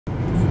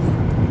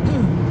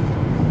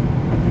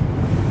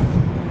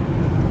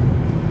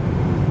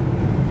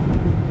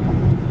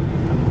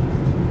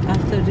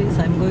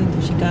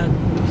Chicago.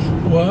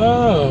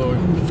 Wow.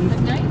 At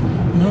night?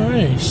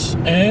 Nice.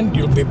 And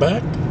you'll be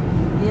back?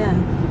 Yeah.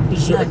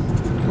 Is there,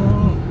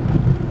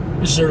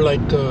 is there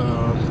like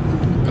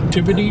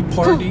activity,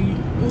 party?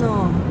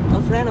 No,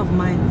 a friend of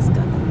mine is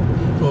coming.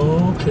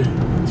 Oh, okay.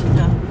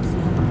 Chicago. So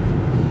I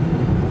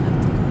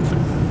have to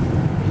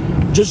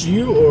go. Just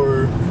you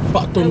or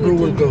Pak Tungru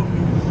will go?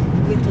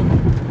 We don't.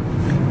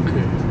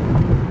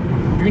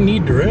 Okay. You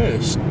need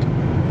rest.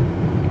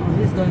 Oh,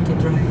 he's going to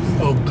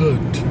drive. Oh,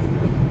 good.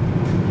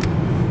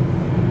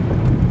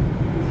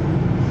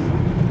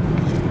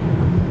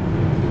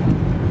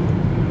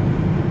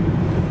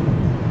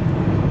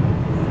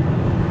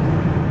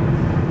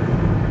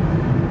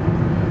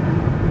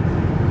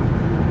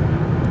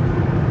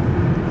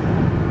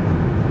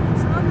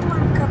 It's not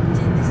one cup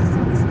tea. This is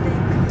a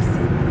mistake.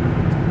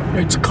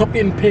 It's copy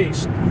and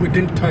paste. We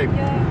didn't type.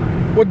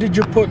 Yeah. What did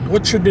you put?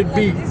 What should it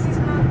be? Like this is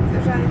not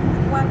right.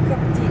 One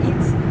cup tea.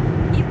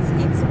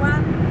 It's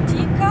one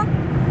teacup,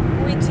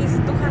 which is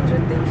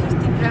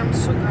 250 grams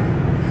sugar.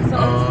 So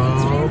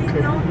it's really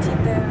okay. no tea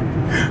there.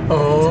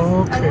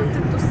 Oh, I okay.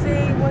 wanted to say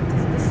what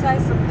is the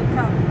size of the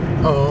cup.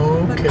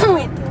 Oh, But okay. the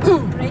way to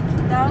break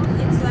it down,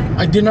 it's like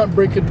I did not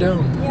break it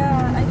down.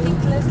 yeah. I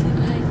think Leslie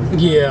made it.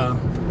 Yeah.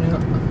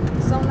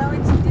 So now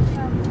it's a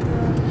different.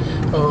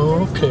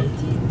 Oh, there is no okay.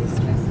 tea in this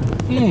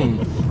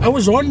recipe. I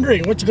was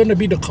wondering what's gonna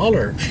be the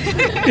color.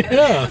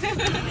 Yeah.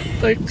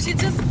 Like. She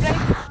just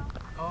breaks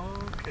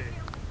Okay.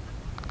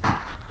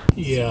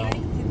 Yeah.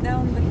 it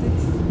down, but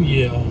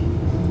Yeah.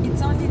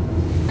 it's only.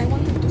 I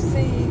wanted to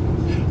say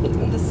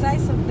the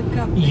size of the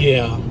cup.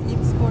 Yeah.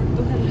 It's for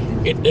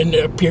 250.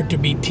 It appeared to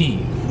be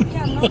tea.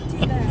 Yeah, no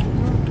tea there.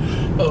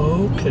 No.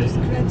 Oh, We need okay. to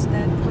scratch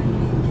that when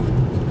we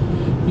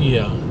get.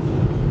 Yeah.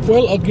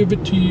 Well, I'll give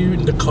it to you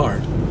in the car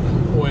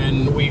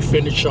when we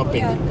finish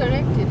shopping. Yeah,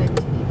 correct it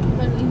actually.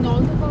 But in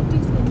all the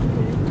copies, can you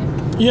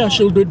correct it? Yeah,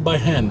 she'll do it by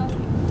hand.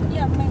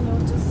 Yeah, manual,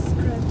 just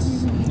scratch.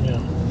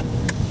 Yeah.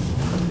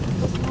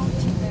 There's no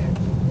tea there.